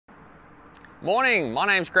Morning, my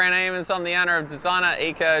name's Grant Evans. I'm the owner of Designer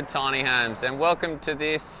Eco Tiny Homes, and welcome to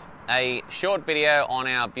this short video on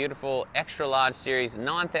our beautiful extra large series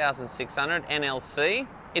 9600 NLC.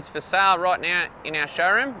 It's for sale right now in our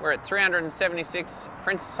showroom. We're at 376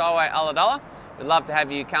 Princess Highway, Ulladulla. We'd love to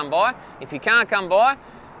have you come by. If you can't come by,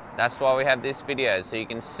 that's why we have this video, so you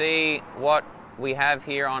can see what we have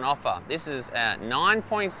here on offer. This is a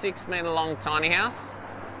 9.6 metre long tiny house.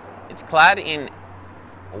 It's clad in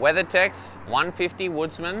WeatherTex 150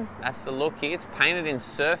 Woodsman. That's the look here. It's painted in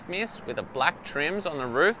Surfmist with a black trims on the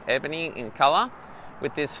roof, ebony in colour,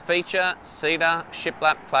 with this feature cedar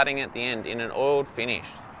shiplap cladding at the end in an oiled finish.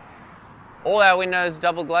 All our windows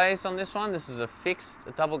double glazed on this one. This is a fixed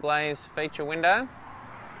double glazed feature window.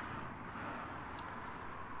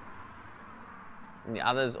 And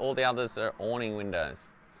all the others are awning windows.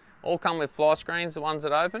 All come with fly screens, the ones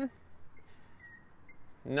that open.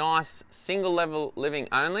 Nice single level living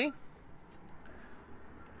only,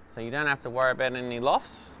 so you don't have to worry about any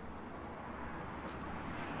lofts.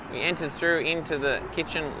 We entered through into the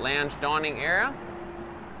kitchen, lounge, dining area.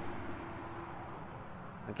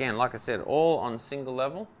 Again, like I said, all on single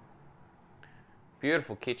level.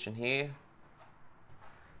 Beautiful kitchen here.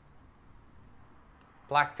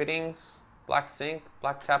 Black fittings, black sink,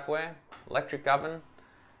 black tapware, electric oven,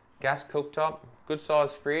 gas cooktop, good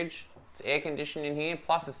sized fridge. It's air conditioned in here,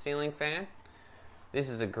 plus a ceiling fan. This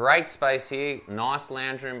is a great space here, nice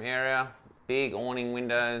lounge room area, big awning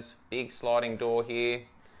windows, big sliding door here.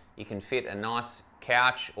 You can fit a nice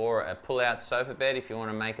couch or a pull-out sofa bed if you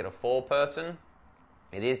want to make it a 4-person.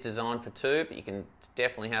 It is designed for 2, but you can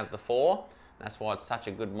definitely have the 4. That's why it's such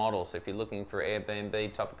a good model. So if you're looking for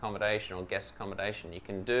Airbnb type accommodation or guest accommodation, you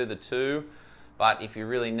can do the 2, but if you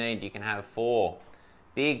really need, you can have 4.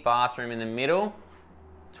 Big bathroom in the middle.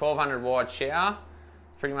 1200 wide shower,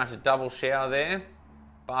 pretty much a double shower there.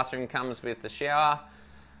 Bathroom comes with the shower,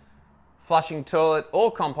 flushing toilet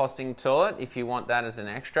or composting toilet if you want that as an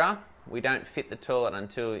extra. We don't fit the toilet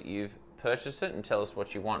until you've purchased it and tell us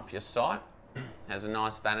what you want for your site. Has a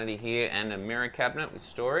nice vanity here and a mirror cabinet with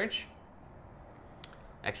storage.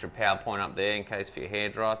 Extra power point up there in case for your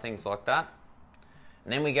hairdryer, things like that.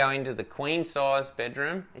 And then we go into the queen size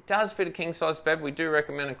bedroom. It does fit a king size bed. We do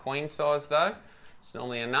recommend a queen size though. It's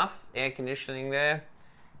normally enough. Air conditioning there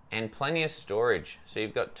and plenty of storage. So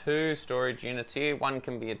you've got 2 storage units here. One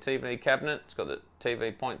can be a TV cabinet. It's got the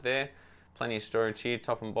TV point there. Plenty of storage here,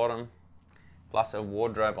 top and bottom, plus a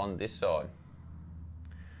wardrobe on this side.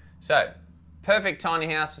 So, perfect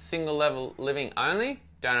tiny house for single level living only.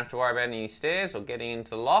 Don't have to worry about any stairs or getting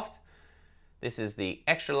into the loft. This is the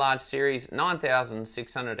extra large series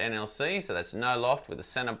 9600 NLC, so that's no loft with a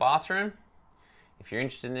center bathroom. If you're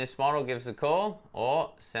interested in this model, give us a call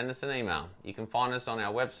or send us an email. You can find us on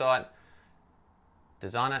our website,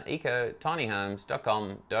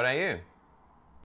 designerecotinyhomes.com.au.